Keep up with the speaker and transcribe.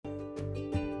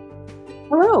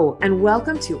Hello, and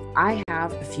welcome to I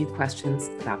Have a Few Questions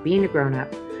About Being a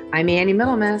Grown-Up. I'm Annie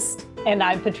Middlemist. And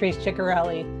I'm Patrice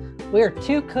Ciccarelli. We're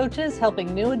two coaches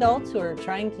helping new adults who are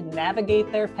trying to navigate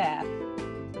their path.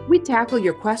 We tackle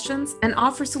your questions and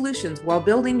offer solutions while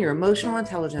building your emotional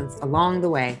intelligence along the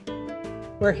way.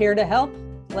 We're here to help.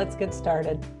 Let's get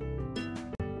started.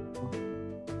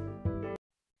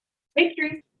 Hey,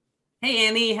 Patrice. Hey,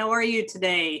 Annie, how are you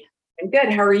today? I'm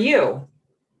good. How are you?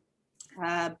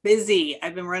 Busy.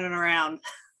 I've been running around.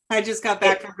 I just got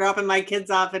back from dropping my kids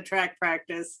off at track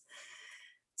practice.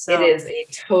 So it is a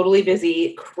totally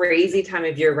busy, crazy time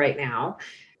of year right now.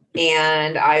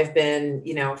 And I've been,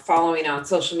 following on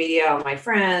social media, all my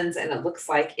friends, and it looks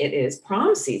like it is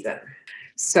prom season.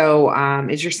 So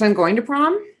is your son going to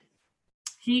prom?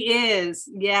 He is.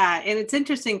 Yeah. And it's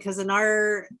interesting because in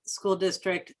our school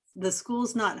district, the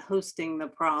school's not hosting the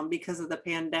prom because of the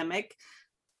pandemic.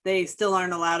 They still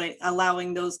aren't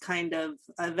allowing those kind of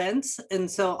events. And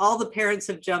so all the parents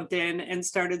have jumped in and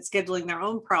started scheduling their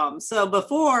own prom. So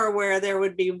before, where there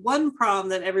would be one prom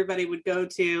that everybody would go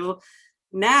to,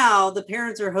 now the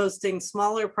parents are hosting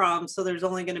smaller proms. So there's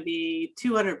only going to be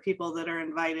 200 people that are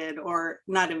invited, or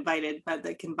not invited, but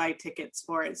that can buy tickets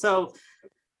for it. So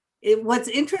what's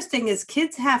interesting is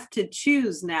kids have to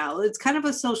choose now. It's kind of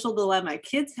a social dilemma.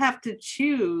 Kids have to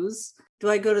choose, do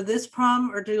I go to this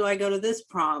prom or do I go to this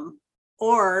prom?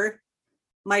 Or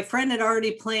my friend had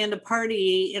already planned a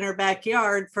party in her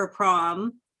backyard for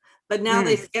prom, but now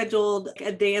they scheduled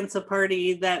a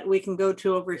party that we can go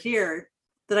to over here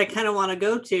that I kind of want to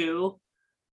go to,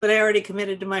 but I already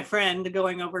committed to my friend to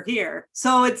going over here.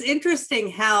 So it's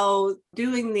interesting how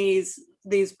doing these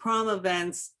prom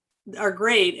events are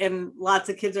great and lots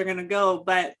of kids are going to go,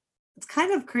 but it's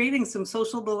kind of creating some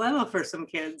social dilemma for some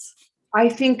kids. I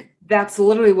think that's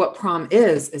literally what prom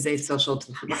is a social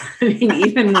dilemma. I mean,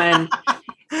 even when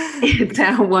it's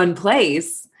at one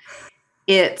place,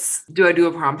 it's, do I do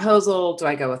a promposal? Do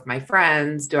I go with my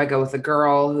friends? Do I go with a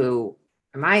girl who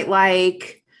I might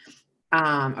like?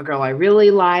 A girl I really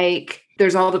like?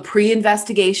 There's all the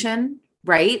pre-investigation,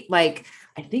 right? Like,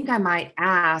 I think I might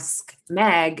ask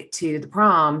Meg to the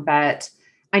prom, but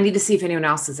I need to see if anyone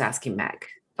else is asking Meg.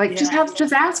 Like, just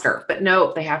ask her. But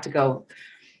no, they have to go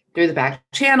through the back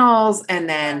channels. And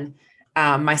then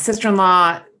my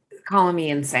sister-in-law calling me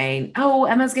and saying, oh,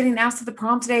 Emma's getting asked to the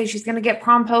prom today. She's going to get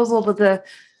promposal to the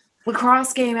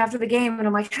lacrosse game after the game. And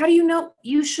I'm like, how do you know?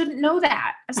 You shouldn't know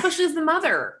that, especially as the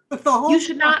mother. You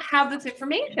should not have this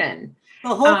information.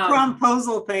 The whole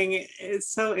promposal thing is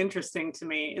so interesting to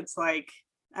me. It's like,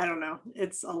 I don't know.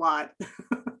 It's a lot.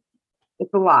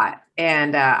 It's a lot.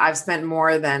 And I've spent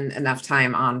more than enough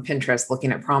time on Pinterest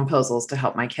looking at promposals to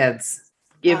help my kids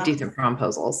give decent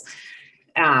promposals.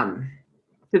 To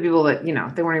people that, they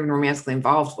weren't even romantically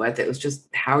involved with. It was just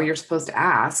how you're supposed to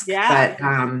ask. Yeah.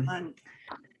 But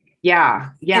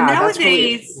yeah.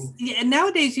 And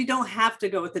nowadays you don't have to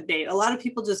go with a date. A lot of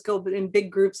people just go in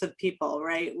big groups of people,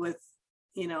 right? With,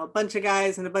 a bunch of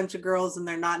guys and a bunch of girls, and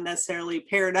they're not necessarily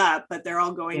paired up, but they're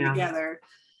all going together,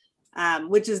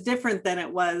 which is different than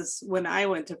it was when I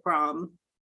went to prom.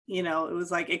 It was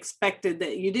like expected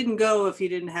that you didn't go if you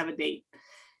didn't have a date,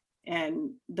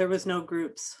 and there was no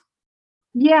groups.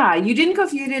 Yeah, you didn't go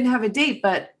if you didn't have a date,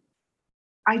 but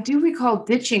I do recall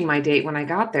ditching my date when I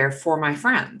got there for my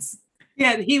friends.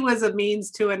 Yeah, he was a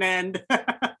means to an end.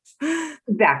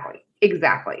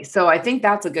 Exactly. So I think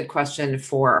that's a good question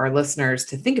for our listeners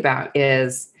to think about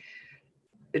is,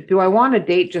 do I want a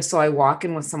date just so I walk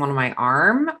in with someone on my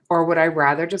arm, or would I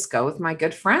rather just go with my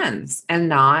good friends and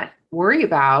not worry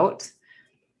about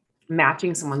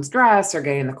matching someone's dress or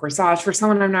getting the corsage for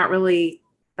someone I'm not really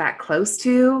that close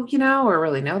to, or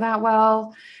really know that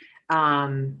well.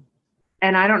 And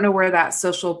I don't know where that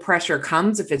social pressure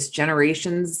comes, if it's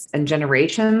generations and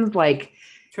generations, like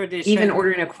tradition. Even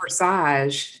ordering a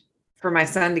corsage for my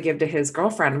son to give to his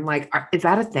girlfriend. I'm like, is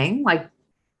that a thing? Like,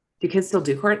 do kids still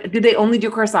do do they only do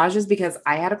corsages because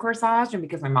I had a corsage and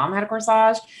because my mom had a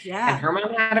corsage and her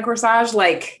mom had a corsage?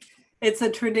 Like, it's a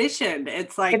tradition.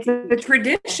 It's like, it's a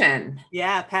tradition.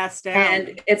 Yeah. Passed down.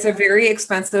 And it's a very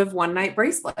expensive one-night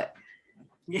bracelet.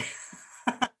 Yeah.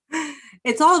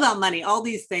 It's all about money. All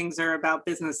these things are about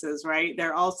businesses, right?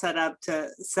 They're all set up to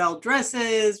sell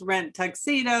dresses, rent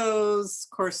tuxedos,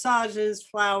 corsages,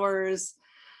 flowers.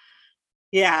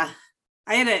 Yeah.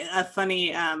 I had a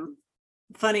funny,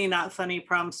 not funny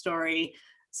prom story.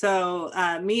 So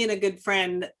me and a good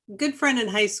friend in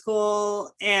high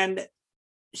school, and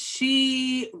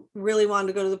she really wanted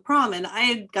to go to the prom, and I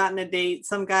had gotten a date,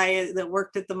 some guy that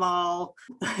worked at the mall.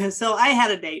 So I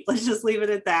had a date. Let's just leave it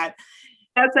at that.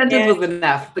 That sentence And- was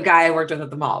enough. The guy I worked with at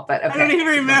the mall, but okay. I don't even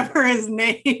remember his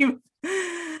name.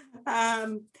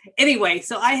 Anyway,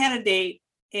 so I had a date,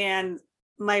 and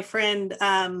my friend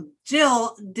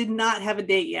Jill did not have a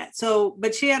date yet. So,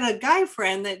 but she had a guy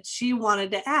friend that she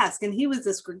wanted to ask, and he was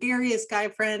this gregarious guy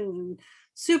friend and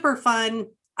super fun.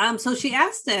 So she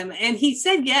asked him, and he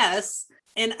said yes.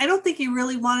 And I don't think he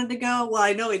really wanted to go. Well,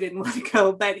 I know he didn't want to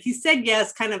go, but he said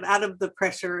yes, kind of out of the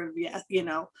pressure of yes,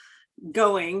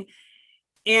 going.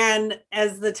 And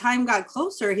as the time got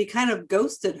closer, he kind of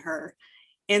ghosted her.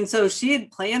 And so she had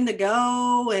planned to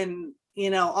go, and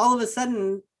all of a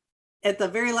sudden at the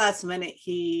very last minute,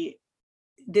 he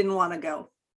didn't want to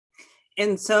go.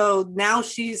 And so now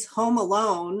she's home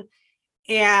alone.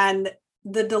 And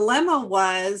the dilemma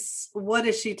was, what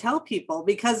does she tell people?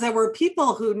 Because there were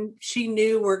people who she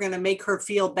knew were going to make her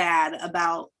feel bad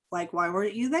about, like, why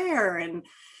weren't you there? And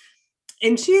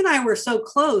she and I were so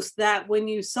close that when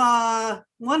you saw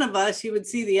one of us, you would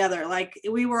see the other. Like,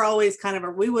 we were always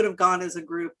we would have gone as a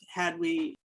group had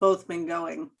we both been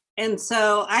going. And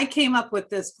so I came up with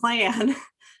this plan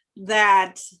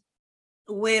that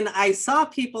when I saw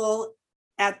people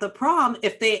at the prom,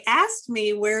 if they asked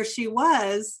me where she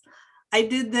was, I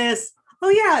did this. Oh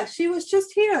yeah, she was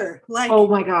just here. Like, oh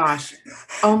my gosh.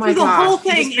 Oh my the gosh. whole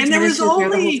thing. And there was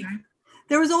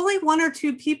the only one or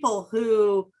two people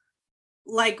who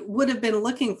would have been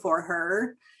looking for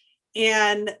her.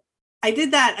 And I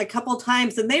did that a couple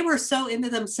times, and they were so into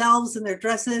themselves and their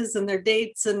dresses and their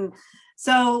dates. And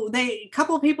so a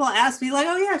couple of people asked me, like,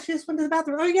 oh yeah, she just went to the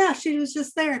bathroom. Oh yeah, she was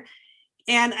just there.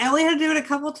 And I only had to do it a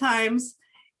couple times.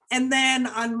 And then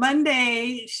on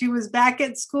Monday, she was back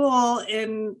at school,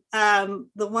 and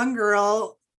the one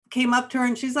girl came up to her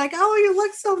and she's like, oh, you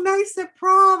look so nice at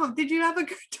prom. Did you have a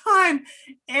good time?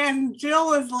 And Jill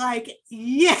was like,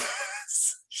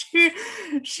 yes.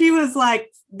 She was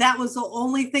like, that was the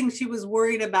only thing she was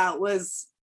worried about, was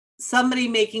somebody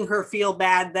making her feel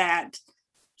bad that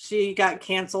she got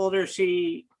canceled or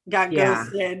she got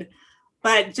ghosted.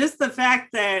 But just the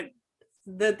fact that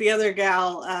the other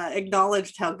gal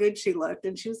acknowledged how good she looked,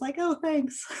 and she was like, oh,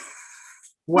 thanks.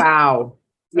 Wow.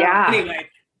 Yeah. Anyway,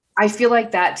 I feel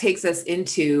like that takes us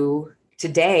into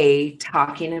today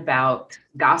talking about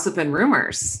gossip and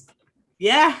rumors.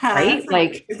 Yeah. Right?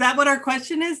 Like, is that what our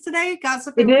question is today?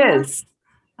 Gossip? It is.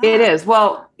 It is.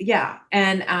 Well, yeah.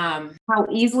 And how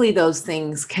easily those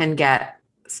things can get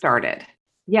started.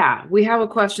 Yeah. We have a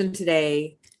question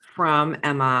today from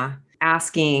Emma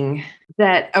asking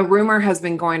that a rumor has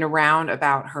been going around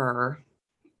about her,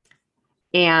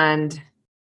 and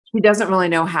she doesn't really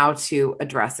know how to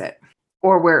address it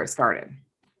or where it started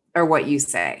or what you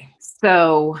say.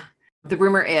 So the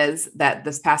rumor is that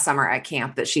this past summer at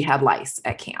camp that she had lice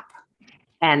at camp,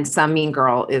 and some mean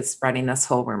girl is spreading this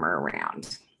whole rumor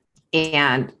around.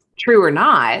 And true or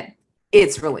not,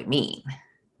 it's really mean.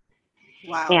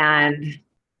 Wow. And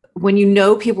when you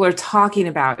know people are talking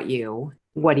about you,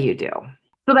 what do you do?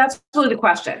 So that's really the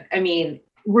question. I mean,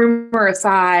 rumor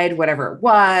aside, whatever it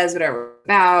was, whatever it was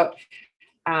about,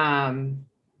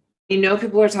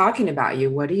 people are talking about you.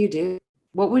 What do you do?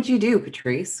 What would you do,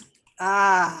 Patrice?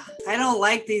 I don't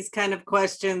like these kind of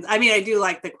questions. I mean, I do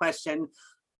like the question,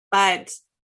 but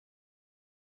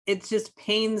it just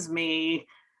pains me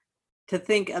to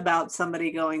think about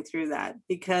somebody going through that,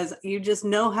 because you just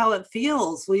know how it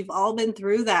feels. We've all been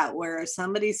through that, where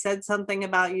somebody said something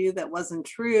about you that wasn't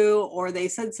true, or they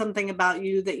said something about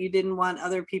you that you didn't want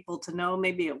other people to know.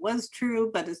 Maybe it was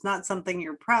true, but it's not something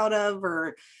you're proud of,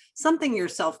 or something you're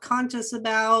self-conscious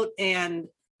about. And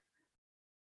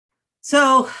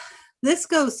so this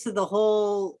goes to the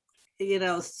whole,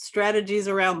 strategies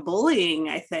around bullying,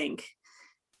 I think,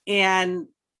 and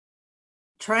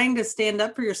trying to stand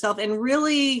up for yourself and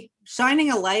really shining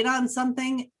a light on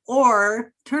something,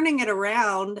 or turning it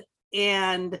around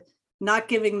and not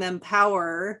giving them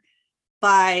power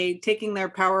by taking their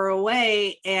power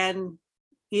away, and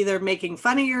either making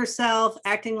fun of yourself,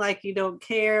 acting like you don't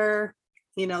care.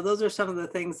 Those are some of the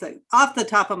things that off the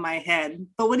top of my head.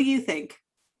 But what do you think?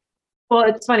 Well,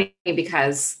 it's funny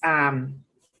because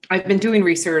I've been doing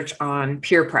research on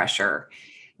peer pressure,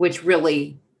 which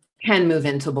really can move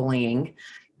into bullying.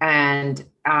 And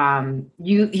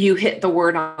you hit the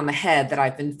word on the head that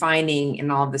I've been finding in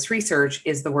all of this research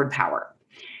is the word power.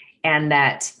 And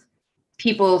that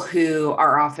people who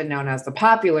are often known as the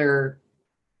popular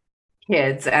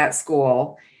kids at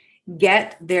school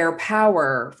get their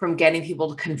power from getting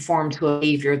people to conform to a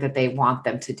behavior that they want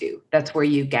them to do. That's where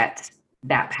you get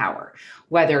that power,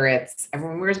 whether it's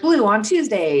everyone wears blue on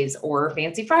Tuesdays, or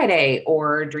fancy Friday,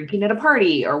 or drinking at a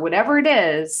party, or whatever it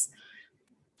is.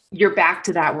 You're back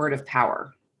to that word of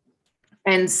power.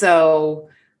 And so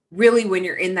really when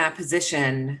you're in that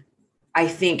position, I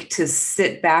think to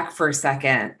sit back for a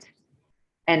second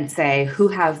and say, who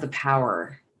has the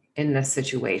power in this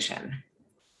situation?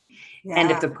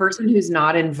 And if Yeah. the person who's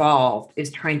not involved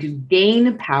is trying to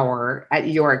gain power at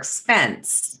your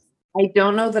expense, I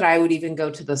don't know that I would even go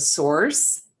to the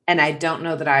source. And I don't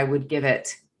know that I would give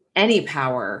it any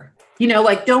power.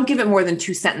 Like don't give it more than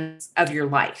 2 sentences of your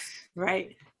life.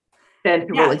 Right. Than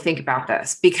to Yeah. really think about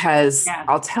this. Because Yeah.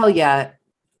 I'll tell you,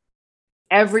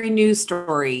 every news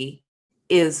story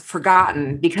is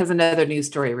forgotten because another news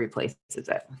story replaces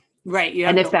it. Right.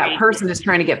 And if that person is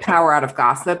trying to get power out of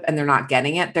gossip and they're not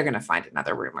getting it, they're going to find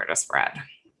another rumor to spread.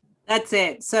 That's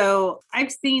it. So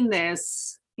I've seen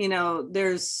this,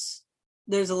 there's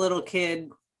a little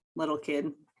kid,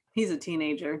 he's a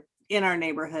teenager in our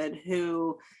neighborhood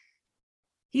who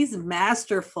he's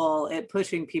masterful at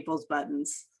pushing people's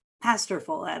buttons,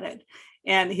 masterful at it.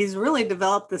 And he's really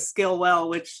developed the skill well,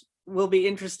 which will be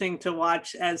interesting to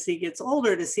watch as he gets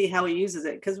older to see how he uses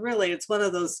it. Because really, it's one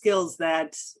of those skills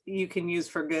that you can use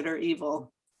for good or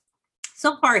evil.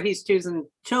 So far, he's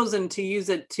chosen to use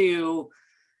it to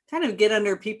kind of get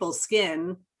under people's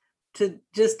skin, to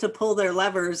pull their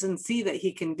levers and see that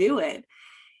he can do it.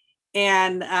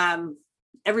 And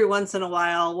every once in a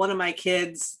while, one of my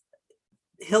kids,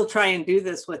 he'll try and do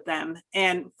this with them.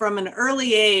 And from an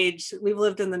early age, we've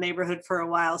lived in the neighborhood for a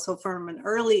while. So from an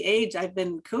early age, I've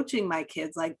been coaching my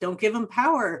kids, like, don't give them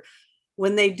power.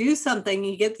 When they do something,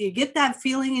 you get that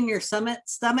feeling in your stomach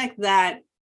that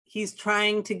he's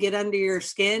trying to get under your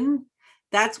skin.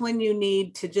 That's when you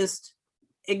need to just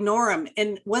ignore him.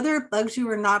 And whether it bugs you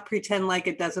or not, pretend like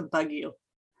it doesn't bug you.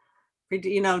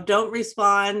 Don't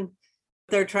respond.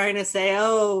 They're trying to say,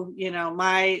 oh,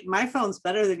 my phone's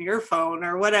better than your phone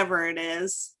or whatever it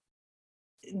is.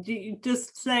 You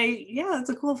just say, yeah, it's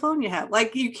a cool phone you have.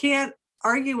 Like, you can't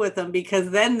argue with them,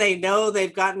 because then they know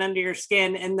they've gotten under your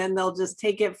skin and then they'll just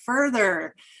take it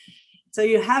further. So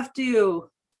you have to,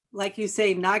 like you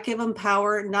say, not give them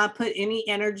power, not put any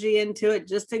energy into it,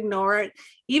 just ignore it.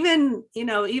 Even in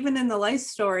the lice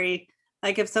story,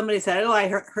 like if somebody said, oh, I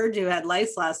heard you had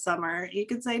lice last summer, you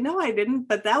could say, no, I didn't,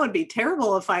 but that would be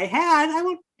terrible if I had. I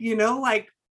would,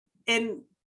 and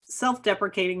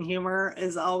self-deprecating humor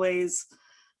is always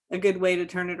a good way to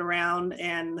turn it around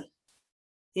and,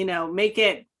 make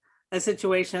it a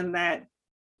situation that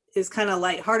is kind of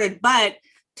lighthearted. But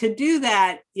to do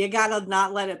that, you got to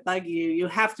not let it bug you. You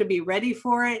have to be ready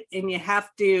for it. And you have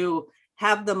to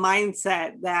have the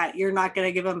mindset that you're not going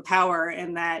to give them power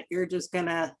and that you're just going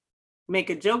to make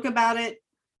a joke about it,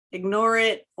 ignore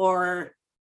it, or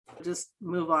just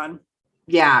move on.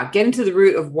 Yeah. Get into the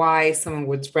root of why someone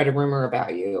would spread a rumor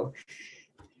about you.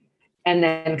 And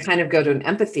then kind of go to an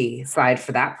empathy side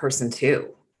for that person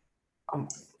too.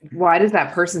 Why does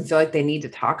that person feel like they need to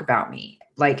talk about me?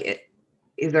 Like,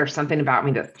 is there something about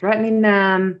me that's threatening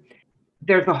them?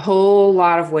 There's a whole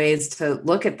lot of ways to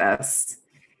look at this.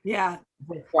 Yeah.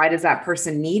 Why does that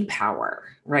person need power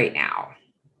right now?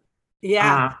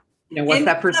 Yeah. What's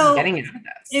that person getting out of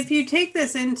this? If you take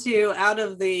this out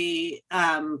of the,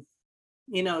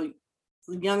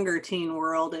 younger teen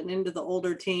world and into the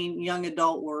older teen, young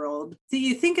adult world, so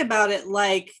you think about it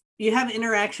like you have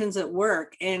interactions at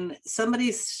work and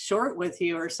somebody's short with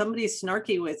you, or somebody's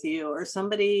snarky with you, or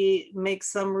somebody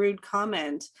makes some rude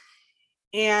comment.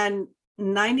 And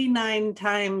 99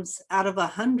 times out of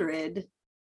 100,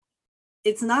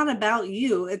 it's not about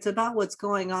you. It's about what's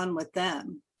going on with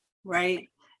them, right?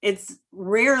 It's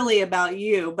rarely about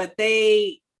you, but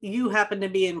you happen to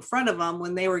be in front of them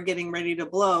when they were getting ready to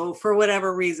blow for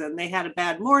whatever reason. They had a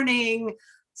bad morning,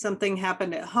 something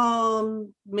happened at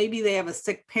home, maybe they have a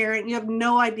sick parent. You have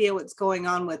no idea what's going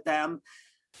on with them.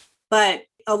 But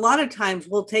a lot of times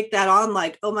we'll take that on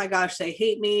like, oh my gosh, they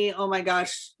hate me. Oh my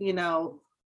gosh,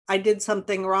 I did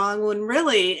something wrong, when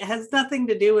really it has nothing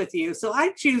to do with you. So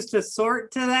I choose to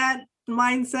sort to that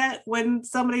mindset. When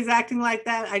somebody's acting like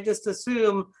that, I just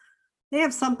assume they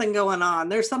have something going on.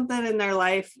 There's something in their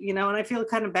life, and I feel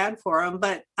kind of bad for them,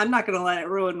 but I'm not going to let it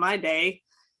ruin my day.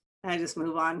 I just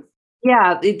move on.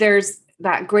 Yeah, there's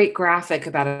that great graphic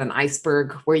about an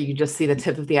iceberg where you just see the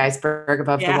tip of the iceberg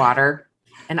above the water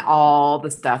and all the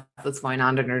stuff that's going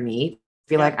on underneath.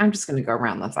 Be like, I'm just going to go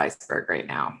around this iceberg right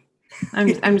now. I'm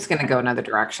just going to go another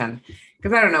direction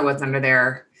because I don't know what's under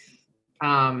there.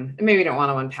 Maybe don't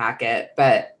want to unpack it,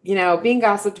 but being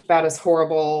gossiped about is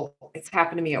horrible. It's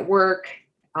happened to me at work,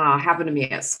 happened to me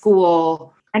at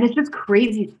school, and it's just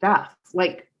crazy stuff.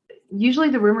 Like, usually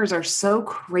the rumors are so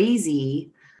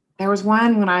crazy. There was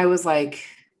one when I was like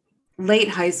late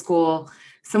high school,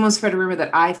 someone spread a rumor that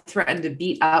I threatened to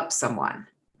beat up someone.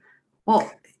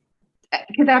 Well,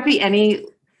 could that be any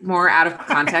more out of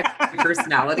context of your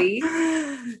personality?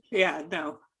 Yeah,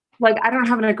 no. Like, I don't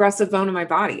have an aggressive bone in my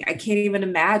body. I can't even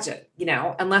imagine,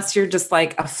 unless you're just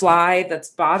like a fly that's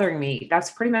bothering me. That's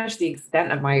pretty much the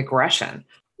extent of my aggression.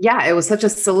 Yeah, it was such a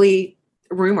silly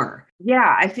rumor.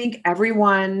 Yeah, I think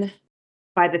everyone,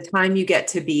 by the time you get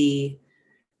to be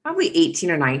probably 18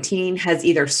 or 19, has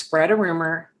either spread a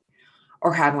rumor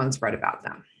or had one spread about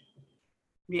them.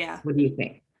 Yeah. What do you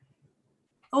think?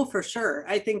 Oh, for sure.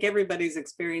 I think everybody's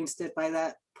experienced it by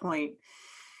that point.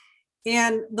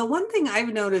 And the one thing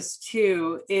I've noticed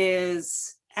too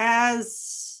is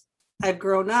as I've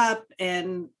grown up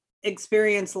and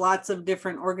experienced lots of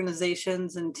different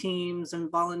organizations and teams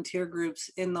and volunteer groups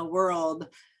in the world,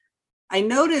 I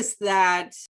noticed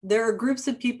that there are groups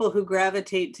of people who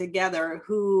gravitate together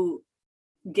who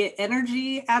get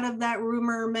energy out of that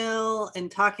rumor mill and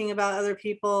talking about other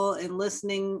people and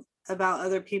listening about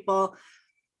other people.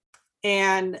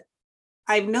 And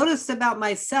I've noticed about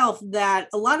myself that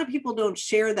a lot of people don't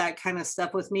share that kind of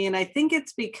stuff with me. And I think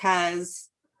it's because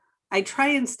I try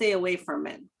and stay away from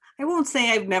it. I won't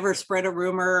say I've never spread a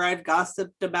rumor or I've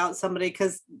gossiped about somebody,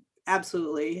 because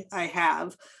absolutely I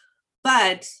have.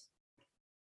 But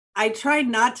I try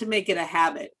not to make it a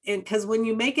habit. And because when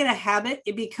you make it a habit,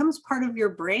 it becomes part of your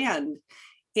brand.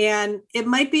 And it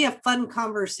might be a fun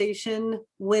conversation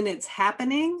when it's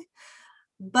happening,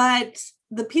 but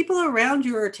the people around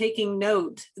you are taking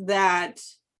note that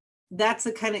that's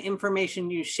the kind of information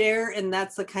you share and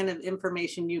that's the kind of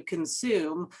information you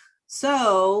consume.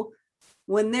 So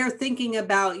when they're thinking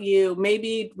about you,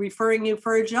 maybe referring you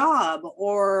for a job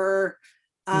or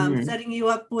setting you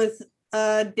up with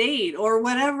a date or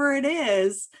whatever it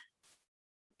is,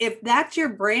 if that's your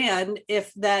brand,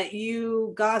 if that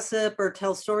you gossip or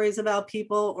tell stories about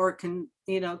people or can,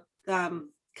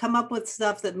 come up with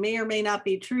stuff that may or may not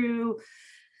be true,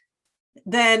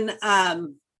 then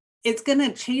it's going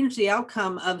to change the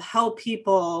outcome of how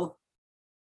people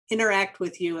interact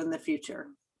with you in the future.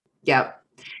 Yep.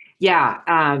 Yeah.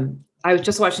 I was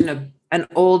just watching an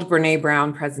old Brene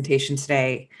Brown presentation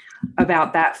today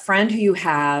about that friend who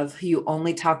you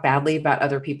only talk badly about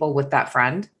other people with that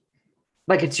friend.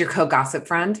 Like it's your co-gossip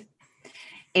friend.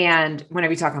 And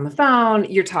whenever you talk on the phone,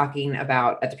 you're talking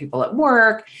about other people at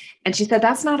work. And she said,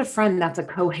 that's not a friend, that's a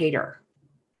co-hater.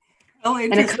 Oh,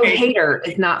 and a co-hater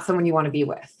is not someone you want to be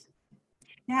with.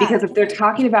 Yeah. Because if they're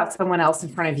talking about someone else in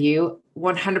front of you,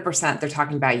 100% they're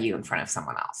talking about you in front of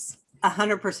someone else.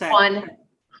 100%.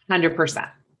 100%.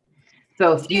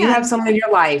 So if you have someone in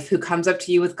your life who comes up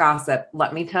to you with gossip,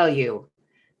 let me tell you,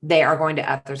 they are going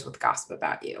to others with gossip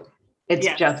about you. It's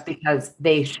just because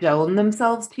they've shown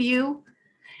themselves to you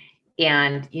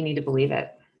and you need to believe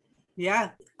it.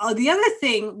 Yeah. The other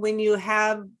thing, when you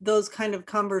have those kind of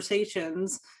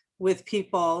conversations with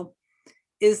people,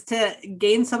 is to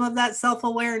gain some of that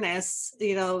self-awareness,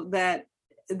 that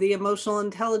the emotional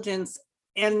intelligence,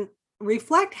 and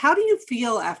reflect, how do you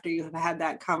feel after you have had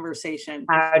that conversation?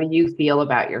 How do you feel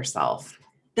about yourself?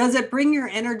 Does it bring your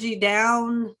energy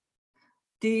down?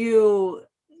 Do you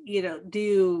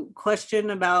question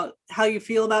about how you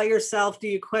feel about yourself? Do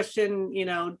you question, did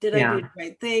I do the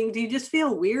right thing? Do you just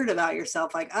feel weird about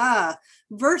yourself? Like,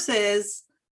 versus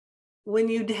when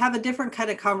you have a different kind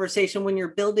of conversation, when you're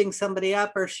building somebody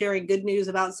up or sharing good news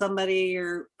about somebody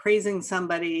or praising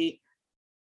somebody,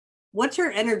 what's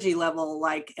your energy level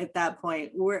like at that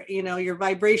point? Where, your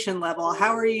vibration level,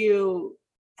 how are you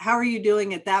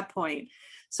doing at that point?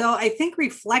 So I think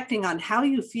reflecting on how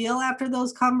you feel after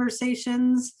those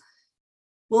conversations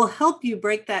will help you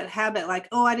break that habit. Like,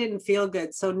 oh, I didn't feel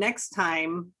good. So next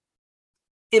time,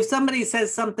 if somebody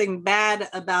says something bad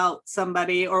about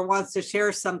somebody or wants to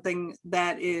share something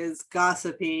that is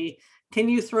gossipy, can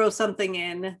you throw something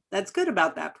in that's good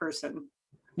about that person?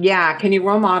 Yeah. Can you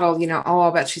role model,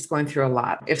 I'll bet she's going through a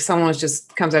lot. If someone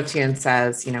just comes up to you and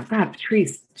says, God,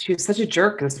 Patrice, she was such a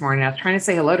jerk this morning. I was trying to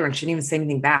say hello to her and she didn't even say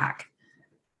anything back.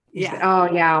 Yeah. Say,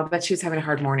 oh yeah, I'll bet she was having a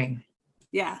hard morning.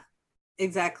 Yeah,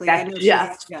 exactly. That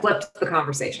just flips the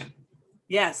conversation.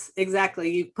 Yes,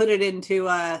 exactly. You put it into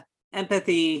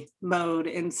empathy mode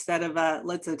instead of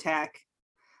let's attack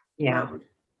mode.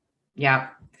 Yeah.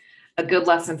 A good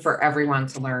lesson for everyone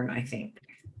to learn, I think.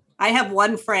 I have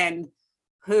one friend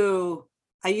who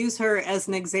I use her as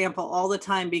an example all the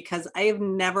time because I have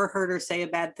never heard her say a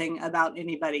bad thing about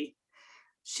anybody.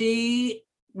 She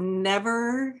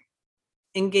never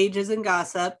engages in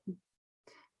gossip,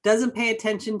 doesn't pay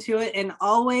attention to it, and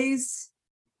always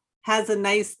has a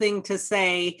nice thing to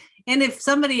say. And if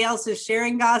somebody else is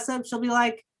sharing gossip, she'll be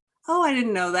like, oh, I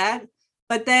didn't know that.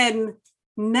 But then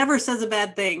never says a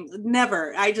bad thing.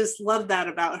 Never. I just love that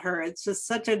about her. It's just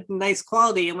such a nice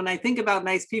quality. And when I think about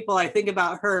nice people, I think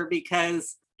about her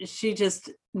because she just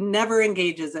never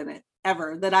engages in it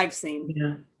ever that I've seen.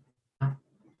 Yeah.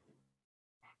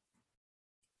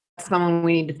 Someone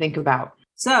we need to think about.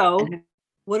 So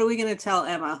what are we going to tell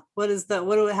Emma?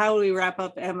 How do we wrap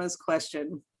up Emma's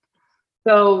question?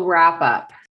 So wrap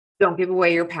up. Don't give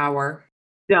away your power.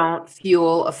 Don't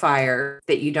fuel a fire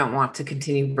that you don't want to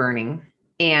continue burning.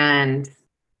 And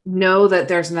know that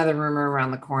there's another rumor around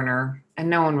the corner and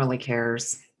no one really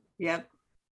cares. Yep.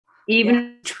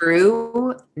 Even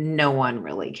true, no one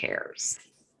really cares.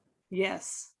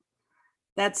 Yes.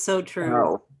 That's so true.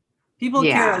 So, people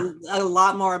care a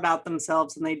lot more about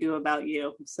themselves than they do about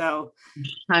you. So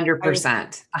 100%.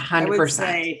 100%. I would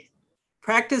say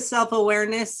practice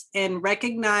self-awareness and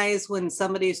recognize when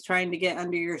somebody's trying to get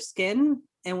under your skin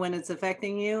and when it's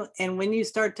affecting you. And when you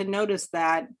start to notice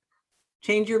that,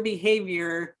 change your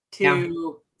behavior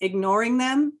to ignoring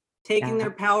them, taking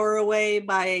their power away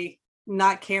by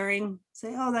not caring.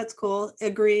 Say, oh, that's cool.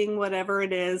 Agreeing, whatever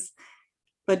it is.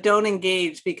 But don't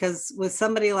engage, because with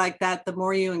somebody like that, the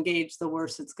more you engage, the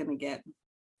worse it's going to get.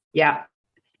 Yeah.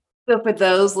 So for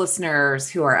those listeners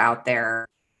who are out there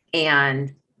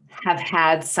and have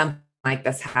had something like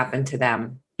this happen to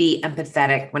them, be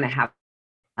empathetic when it happens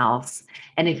else.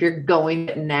 And if you're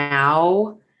going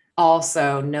now,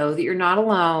 also know that you're not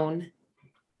alone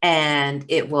and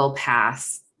it will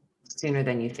pass sooner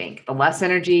than you think. The less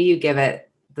energy you give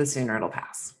it, the sooner it'll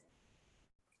pass.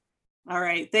 All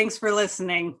right. Thanks for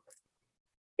listening.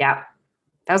 Yeah.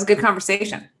 That was a good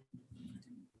conversation.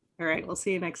 All right. We'll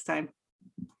see you next time.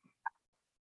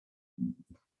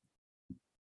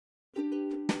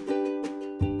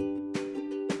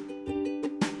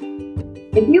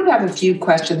 If you have a few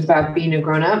questions about being a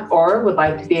grown-up or would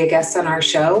like to be a guest on our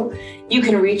show, you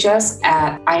can reach us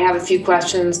at I Have a Few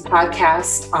Questions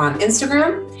podcast on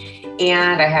Instagram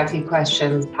and I Have a Few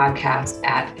Questions podcast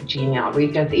at Gmail.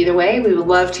 Reach us either way. We would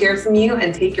love to hear from you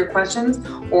and take your questions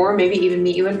or maybe even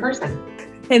meet you in person.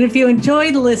 And if you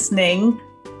enjoyed listening,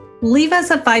 leave us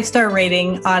a 5-star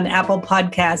rating on Apple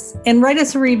Podcasts and write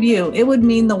us a review. It would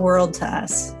mean the world to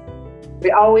us. We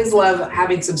always love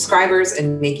having subscribers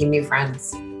and making new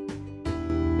friends.